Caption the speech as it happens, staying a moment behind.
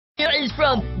is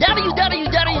from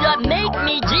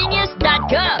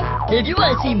www.makemegenius.com. If you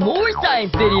want to see more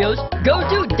science videos, go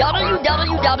to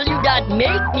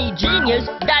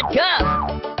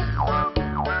www.makemegenius.com.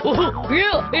 Oh,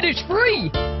 yeah, it is free.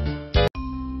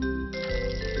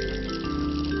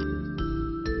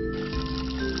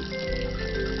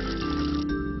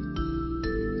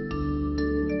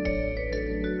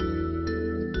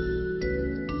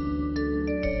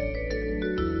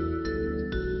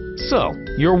 So,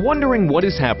 you're wondering what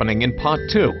is happening in pot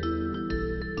 2.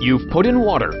 You've put in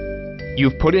water,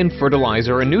 you've put in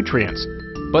fertilizer and nutrients,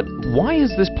 but why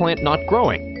is this plant not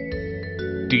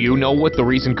growing? Do you know what the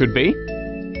reason could be?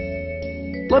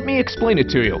 Let me explain it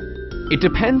to you. It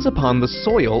depends upon the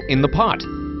soil in the pot.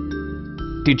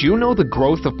 Did you know the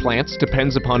growth of plants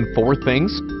depends upon 4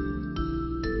 things?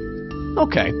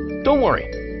 Okay, don't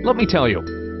worry. Let me tell you.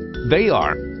 They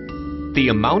are the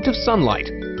amount of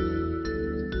sunlight,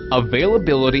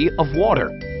 availability of water,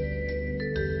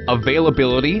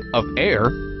 availability of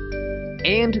air,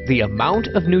 and the amount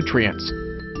of nutrients.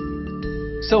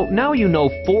 So now you know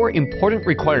 4 important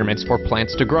requirements for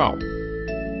plants to grow.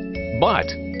 But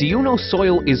do you know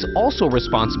soil is also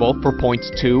responsible for points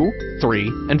 2,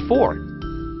 3, and 4?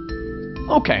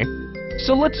 Okay,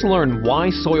 so let's learn why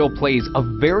soil plays a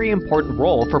very important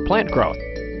role for plant growth.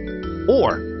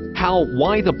 Or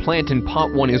why the plant in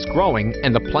pot 1 is growing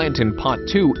and the plant in pot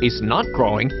 2 is not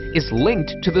growing is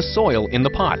linked to the soil in the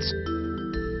pots.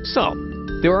 So,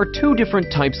 there are 2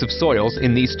 different types of soils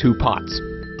in these 2 pots.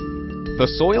 The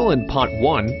soil in pot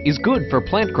 1 is good for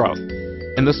plant growth,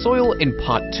 and the soil in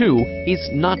pot 2 is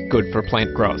not good for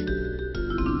plant growth.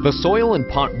 The soil in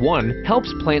pot 1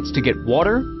 helps plants to get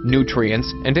water,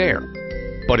 nutrients, and air.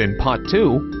 But in pot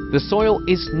 2, the soil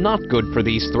is not good for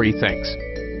these 3 things.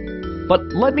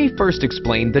 But let me first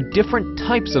explain the different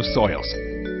types of soils.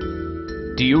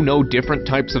 Do you know different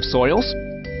types of soils?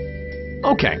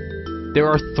 Okay, there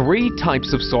are 3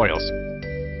 types of soils: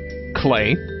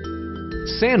 clay,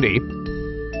 sandy,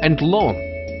 and loam.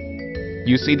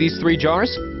 You see these 3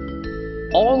 jars?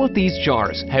 All of these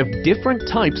jars have different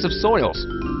types of soils.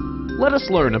 Let us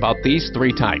learn about these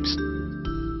 3 types.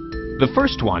 The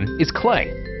first one is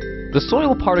clay. The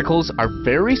soil particles are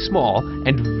very small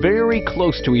and very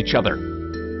close to each other.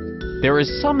 There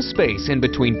is some space in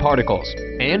between particles,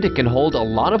 and it can hold a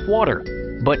lot of water,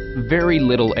 but very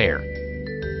little air.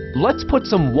 Let's put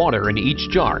some water in each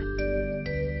jar.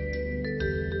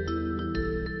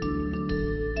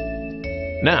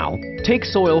 Now, take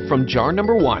soil from jar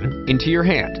number 1 into your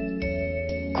hand.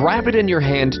 Grab it in your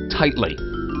hand tightly.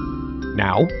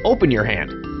 Now, open your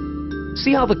hand.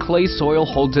 See how the clay soil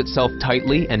holds itself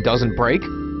tightly and doesn't break?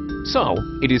 So,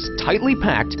 it is tightly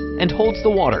packed and holds the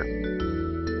water.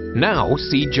 Now,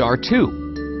 see jar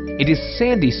 2. It is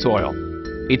sandy soil.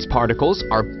 Its particles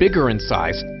are bigger in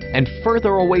size and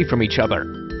further away from each other.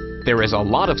 There is a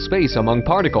lot of space among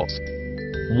particles.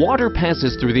 Water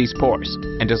passes through these pores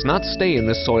and does not stay in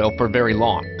this soil for very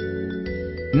long.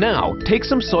 Now, take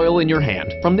some soil in your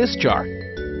hand from this jar.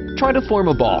 Try to form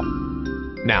a ball.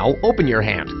 Now, open your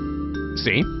hand.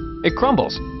 See? It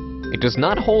crumbles. It does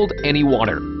not hold any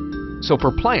water. So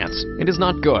for plants, it is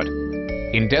not good.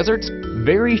 In deserts,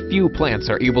 very few plants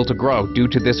are able to grow due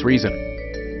to this reason.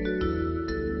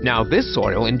 Now this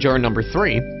soil in jar number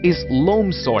 3 is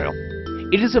loam soil.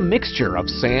 It is a mixture of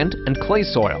sand and clay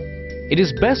soil. It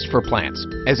is best for plants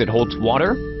as it holds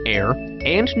water, air,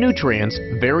 and nutrients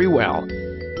very well.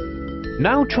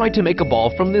 Now try to make a ball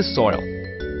from this soil.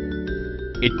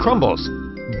 It crumbles,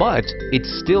 but it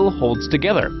still holds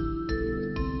together.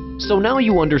 So now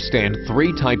you understand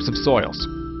 3 types of soils.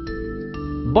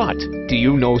 But do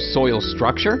you know soil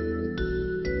structure?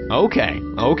 Okay.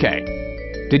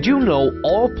 Did you know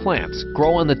all plants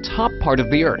grow on the top part of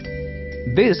the earth?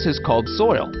 This is called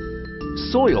soil.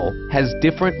 Soil has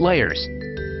different layers.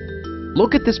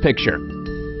 Look at this picture.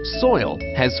 Soil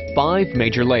has 5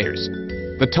 major layers.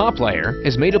 The top layer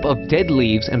is made up of dead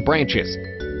leaves and branches.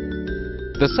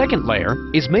 The second layer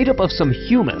is made up of some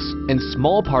humus and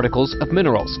small particles of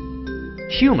minerals.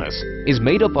 Humus is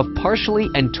made up of partially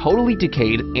and totally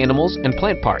decayed animals and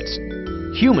plant parts.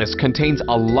 Humus contains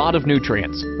a lot of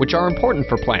nutrients, which are important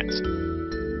for plants.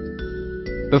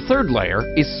 The third layer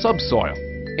is subsoil.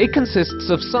 It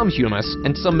consists of some humus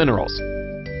and some minerals.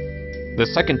 The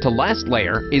second to last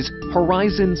layer is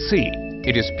horizon C.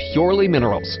 It is purely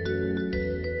minerals.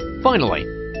 Finally,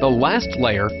 the last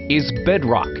layer is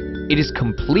bedrock. It is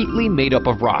completely made up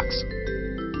of rocks.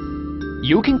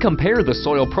 You can compare the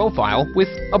soil profile with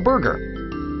a burger.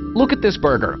 Look at this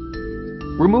burger.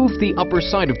 Remove the upper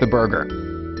side of the burger.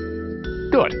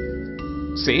 Good.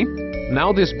 See?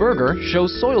 Now this burger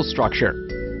shows soil structure.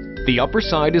 The upper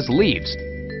side is leaves,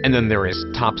 and then there is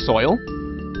topsoil,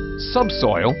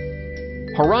 subsoil,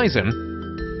 horizon,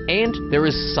 and there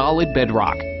is solid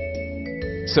bedrock.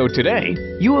 So today,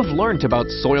 you have learned about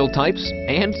soil types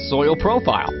and soil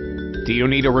profile. Do you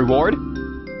need a reward?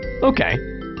 Okay,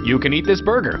 you can eat this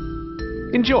burger.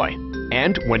 Enjoy,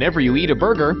 and whenever you eat a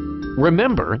burger,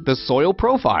 remember the soil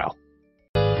profile.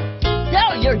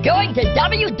 So you're going to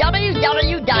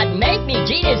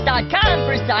www.makemegenius.com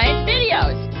for science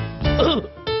videos.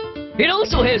 It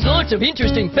also has lots of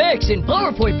interesting facts and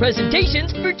PowerPoint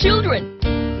presentations for children.